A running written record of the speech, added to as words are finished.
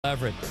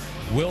Everett,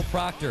 Will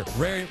Proctor,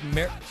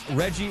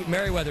 Reggie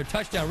Merriweather,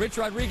 touchdown. Rich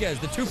Rodriguez,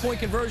 the two-point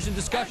conversion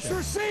discussion.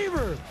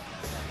 Receiver,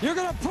 you're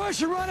going to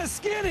push and run a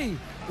skinny.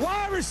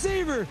 Wide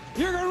receiver,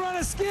 you're going to run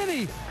a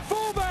skinny.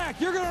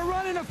 Fullback, you're going to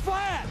run in a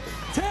flat.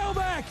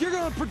 Tailback, you're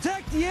going to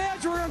protect the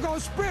edge. We're going to go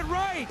sprint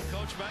right.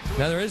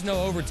 Now, there is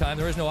no overtime.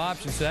 There is no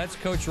option, so that's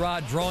Coach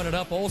Rod drawing it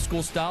up old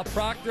school style.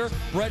 Proctor,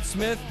 Brett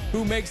Smith,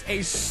 who makes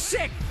a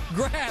sick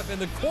grab in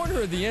the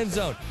corner of the end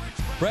zone.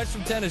 Brett's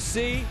from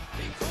Tennessee.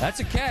 That's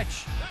a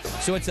catch.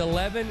 So it's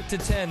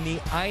 11-10,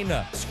 the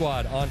Ina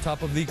squad on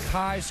top of the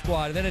Kai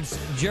squad. And then it's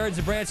Jared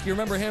Zabransky.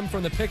 Remember him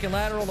from the pick and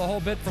lateral, the whole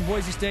bit from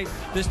Boise State.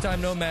 This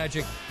time, no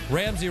magic.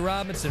 Ramzee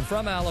Robinson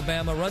from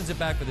Alabama runs it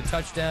back for the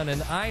touchdown.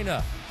 And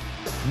Ina,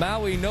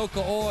 Maui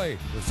Noka Oi,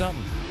 or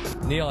something.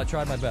 Neil, I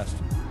tried my best.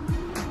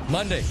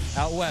 Monday,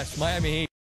 out west, Miami Heat.